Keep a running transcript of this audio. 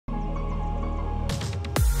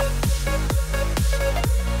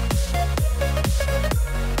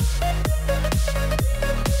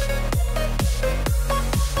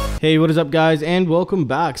Hey, what is up guys, and welcome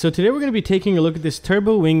back. So today we're going to be taking a look at this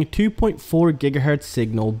Turbowing 2.4 gigahertz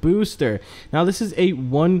signal booster. Now this is a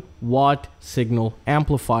 1 watt signal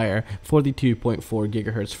amplifier for the 2.4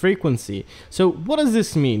 gigahertz frequency. So what does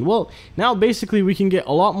this mean? Well, now basically we can get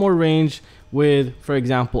a lot more range with, for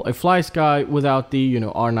example, a FlySKy without the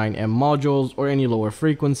R9M modules or any lower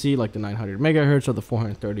frequency like the 900 megahertz or the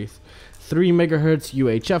 433 megahertz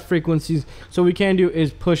UHF frequencies. So what we can do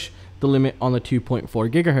is push the limit on the 2.4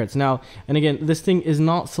 gigahertz. Now, and again, this thing is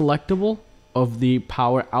not selectable of the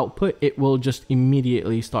power output. It will just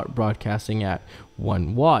immediately start broadcasting at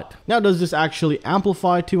 1 watt. Now, does this actually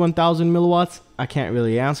amplify to 1000 milliwatts? I can't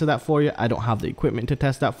really answer that for you. I don't have the equipment to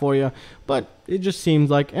test that for you, but it just seems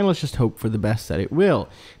like, and let's just hope for the best that it will.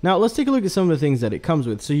 Now, let's take a look at some of the things that it comes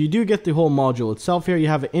with. So you do get the whole module itself here. You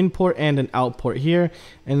have an input and an output here,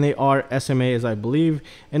 and they are SMA, as I believe.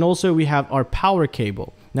 And also we have our power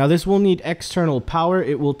cable. Now this will need external power.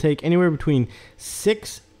 It will take anywhere between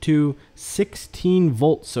 6 to 16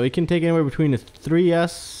 volts. So it can take anywhere between a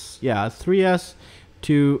 3S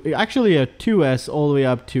to actually a 2S all the way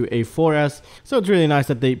up to a 4S. So it's really nice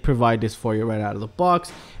that they provide this for you right out of the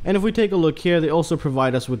box. And if we take a look here, they also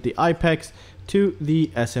provide us with the IPEX to the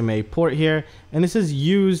SMA port here. And this is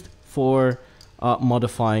used for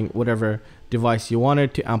modifying whatever device you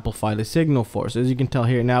wanted to amplify the signal for. So as you can tell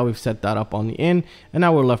here, now we've set that up on the in, and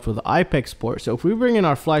now we're left with the IPEX port. So if we bring in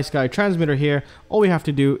our FlySKy transmitter here, all we have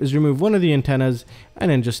to do is remove one of the antennas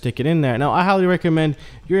and then just stick it in there. Now I highly recommend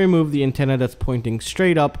you remove the antenna that's pointing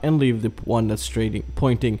straight up and leave the one that's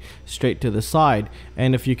pointing straight to the side.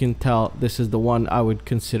 And if you can tell, this is the one I would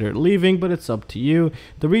consider leaving, but it's up to you.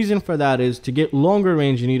 The reason for that is to get longer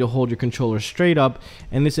range, you need to hold your controller straight up,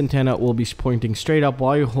 and this antenna will be pointing straight up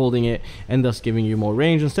while you're holding it, and thus giving you more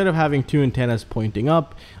range. Instead of having two antennas pointing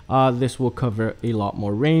up, this will cover a lot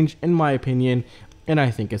more range in my opinion, and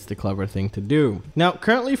I think it's the clever thing to do. Now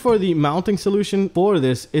currently for the mounting solution for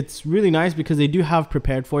this, it's really nice because they do have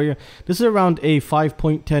prepared for you. This is around a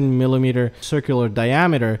 5.10 millimeter circular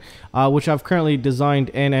diameter, which I've currently designed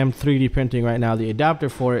and am 3D printing right now the adapter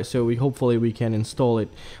for it, so hopefully we can install it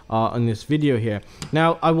on this video here.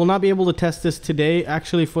 Now I will not be able to test this today,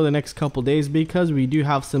 actually for the next couple days, because we do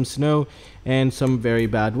have some snow and some very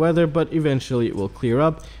bad weather, but eventually it will clear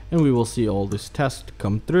up and we will see all this test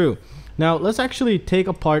come through. Now let's actually take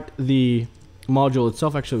apart the module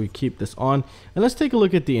itself. Actually, we keep this on, and let's take a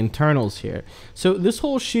look at the internals here. So this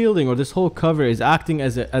whole shielding or this whole cover is acting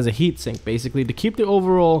as a heat sink, basically, to keep the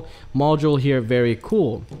overall module here very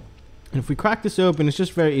cool. And if we crack this open, it's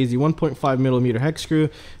just very easy. 1.5 millimeter hex screw.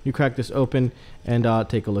 You crack this open and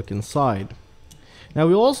take a look inside. Now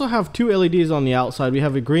we also have two LEDs on the outside. We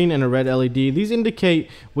have a green and a red LED. These indicate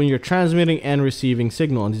when you're transmitting and receiving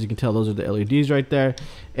signal, and as you can tell, those are the LEDs right there.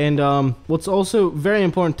 And what's also very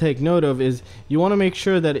important to take note of is you want to make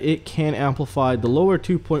sure that it can amplify the lower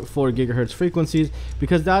 2.4 gigahertz frequencies,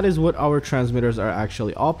 because that is what our transmitters are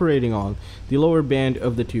actually operating on, the lower band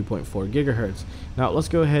of the 2.4 gigahertz. Now let's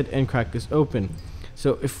go ahead and crack this open.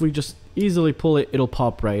 So if we just easily pull it, it'll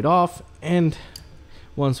pop right off, and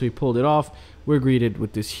once we pulled it off, we're greeted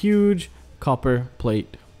with this huge copper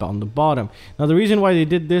plate on the bottom. Now the reason why they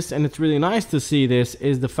did this, and it's really nice to see this,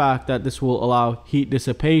 is the fact that this will allow heat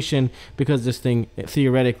dissipation, because this thing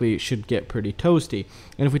theoretically should get pretty toasty.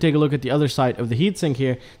 And if we take a look at the other side of the heatsink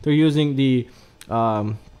here, they're using the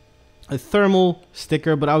a thermal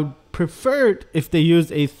sticker, but I would prefer it if they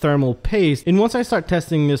used a thermal paste. And once I start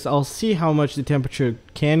testing this, I'll see how much the temperature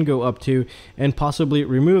can go up to, and possibly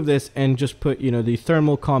remove this and just put the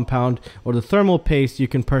thermal compound or the thermal paste you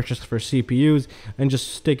can purchase for CPUs, and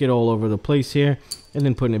just stick it all over the place here, and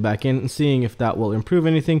then putting it back in and seeing if that will improve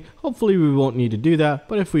anything. Hopefully we won't need to do that,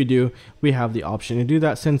 but if we do, we have the option to do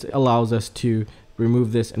that, since it allows us to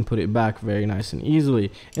remove this and put it back very nice and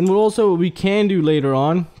easily. And what we can do later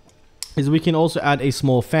on is we can also add a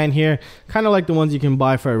small fan here, kind of like the ones you can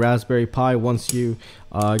buy for a Raspberry Pi once you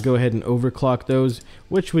go ahead and overclock those,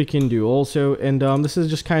 which we can do also. And this is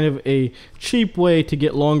just kind of a cheap way to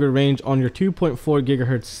get longer range on your 2.4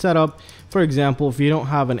 gigahertz setup. For example, if you don't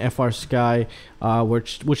have an FlySKy,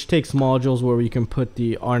 which takes modules where you can put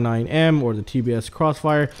the R9M or the TBS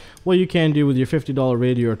Crossfire, what you can do with your $50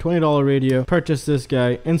 radio or $20 radio, purchase this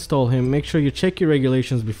guy, install him, make sure you check your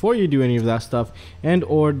regulations before you do any of that stuff, and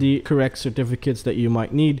or the correct certificates that you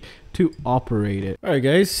might need to operate it. Alright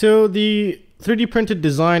guys, so the 3D printed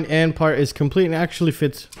design and part is complete and actually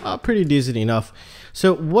fits pretty decent enough.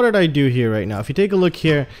 So what did I do here right now? If you take a look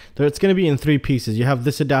here, it's going to be in three pieces. You have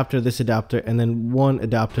this adapter, and then one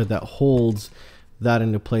adapter that holds that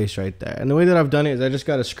into place right there. And the way that I've done it is I just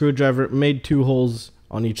got a screwdriver, made two holes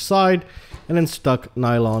on each side, and then stuck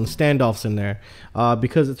nylon standoffs in there,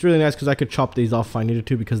 because it's really nice, because I could chop these off if I needed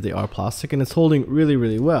to, because they are plastic and it's holding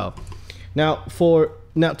really well. Now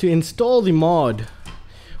to install the mod,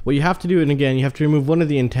 what you have to do, and again, you have to remove one of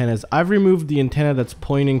the antennas. I've removed the antenna that's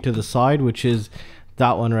pointing to the side, which is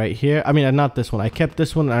that one right here. I mean, not this one. I kept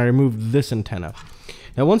this one and I removed this antenna.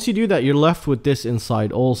 Now once you do that, you're left with this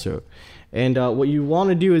inside also. And what you want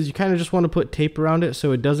to do is you kind of just want to put tape around it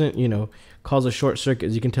so it doesn't, you know, cause a short circuit.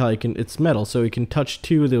 As you can tell, it's metal, so you can touch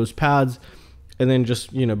two of those pads and then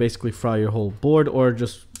just, you know, basically fry your whole board, or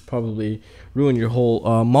just probably ruin your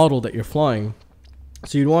whole model that you're flying.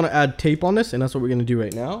 So you'd want to add tape on this, and that's what we're going to do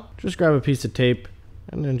right now. Just grab a piece of tape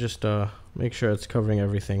and then just make sure it's covering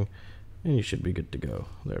everything, and you should be good to go.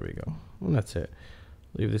 There we go. And that's it.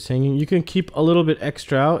 Leave this hanging. You can keep a little bit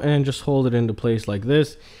extra out and just hold it into place like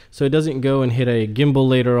this, so it doesn't go and hit a gimbal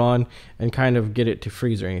later on and kind of get it to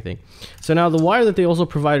freeze or anything. So now the wire that they also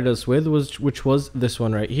provided us with which was this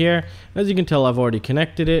one right here. As you can tell, I've already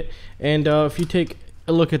connected it. And if you take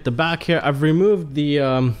a look at the back here, I've removed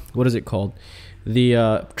the what is it called,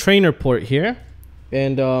 the trainer port here.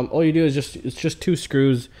 And all you do is it's just 2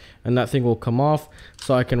 screws, and that thing will come off,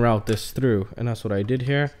 so I can route this through. And that's what I did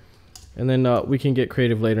here. And then we can get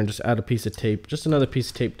creative later and just add a piece of tape, just another piece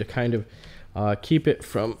of tape to kind of keep it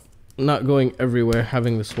from not going everywhere,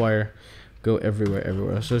 having this wire go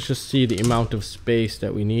everywhere. So let's just see the amount of space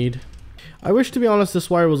that we need. I wish, to be honest, this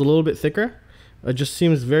wire was a little bit thicker. It just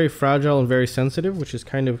seems very fragile and very sensitive, which is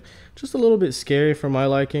kind of just a little bit scary for my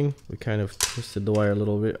liking. We kind of twisted the wire a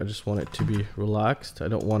little bit. I just want it to be relaxed. I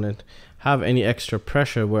don't want it to have any extra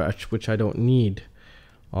pressure which I don't need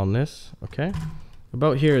on this. Okay.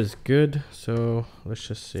 About here is good, so let's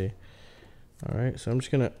just see. Alright, so I'm just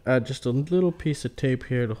going to add just a little piece of tape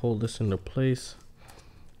here to hold this into place.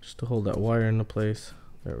 Just to hold that wire into place.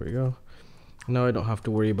 There we go. Now I don't have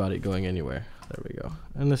to worry about it going anywhere. There we go.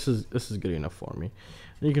 And this is good enough for me.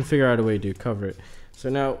 And you can figure out a way to cover it. So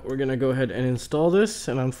now we're going to go ahead and install this.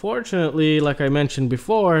 And unfortunately, like I mentioned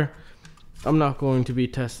before, I'm not going to be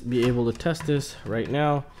able to test this right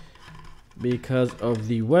now, because of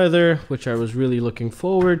the weather, which I was really looking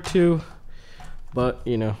forward to. But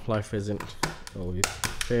you know, life isn't always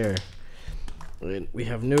fair, and we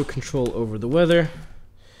have no control over the weather.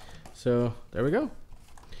 So there we go.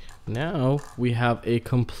 Now we have a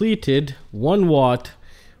completed 1-watt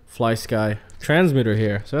FlySKy transmitter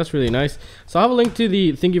here, so that's really nice. So I'll have a link to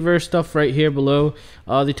the Thingiverse stuff right here below.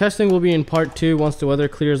 The testing will be in part 2. Once the weather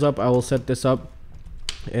clears up, I will set this up.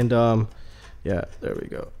 And yeah, there we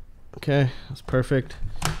go. Okay, that's perfect.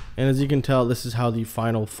 And as you can tell, this is how the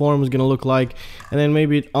final form is going to look like. And then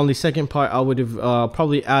maybe on the second part, I would have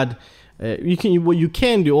probably add what you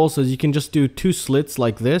can do also is you can just do 2 slits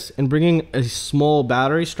like this and bring in a small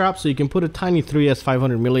battery strap, so you can put a tiny 3S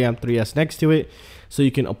 500 milliamp 3S next to it, so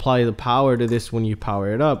you can apply the power to this when you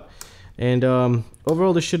power it up. And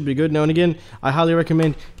overall, this should be good. Now and again, I highly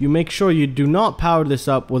recommend you make sure you do not power this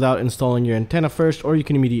up without installing your antenna first, or you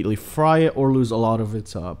can immediately fry it or lose a lot of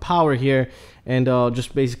its power here, and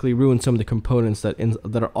just basically ruin some of the components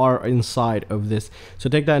that are inside of this. So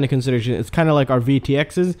take that into consideration. It's kind of like our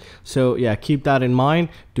VTXs, so yeah, keep that in mind.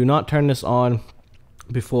 Do not turn this on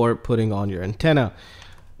before putting on your antenna.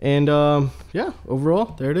 And yeah,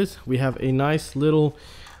 overall, there it is. We have a nice little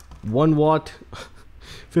 1-watt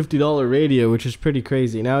 $50 radio, which is pretty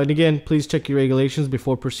crazy. Now and again, please check your regulations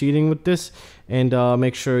before proceeding with this, and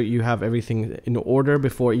make sure you have everything in order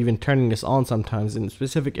before even turning this on. Sometimes in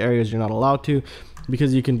specific areas you're not allowed to,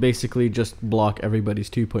 because you can basically just block everybody's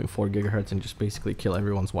 2.4 gigahertz and just basically kill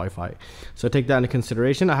everyone's Wi-Fi. So take that into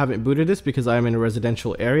consideration. I haven't booted this because I am in a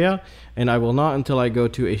residential area, and I will not until I go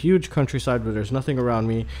to a huge countryside where there's nothing around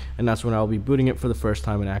me, and that's when I'll be booting it for the first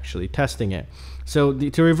time and actually testing it. So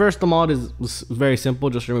to reverse the mod is very simple.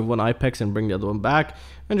 Just remove one apex and bring the other one back,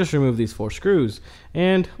 and just remove these 4 screws.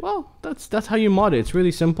 And well, that's how you mod it. It's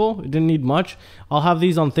really simple. It didn't need much. I'll have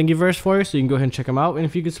these on Thingiverse for you, so you can go ahead and check them out. And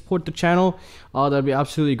if you could support the channel, that'd be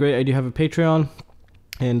absolutely great. I do have a Patreon,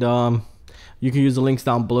 and you can use the links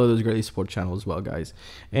down below. Those greatly support the channel as well, guys.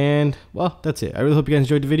 And well, that's it. I really hope you guys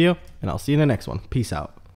enjoyed the video, and I'll see you in the next one. Peace out.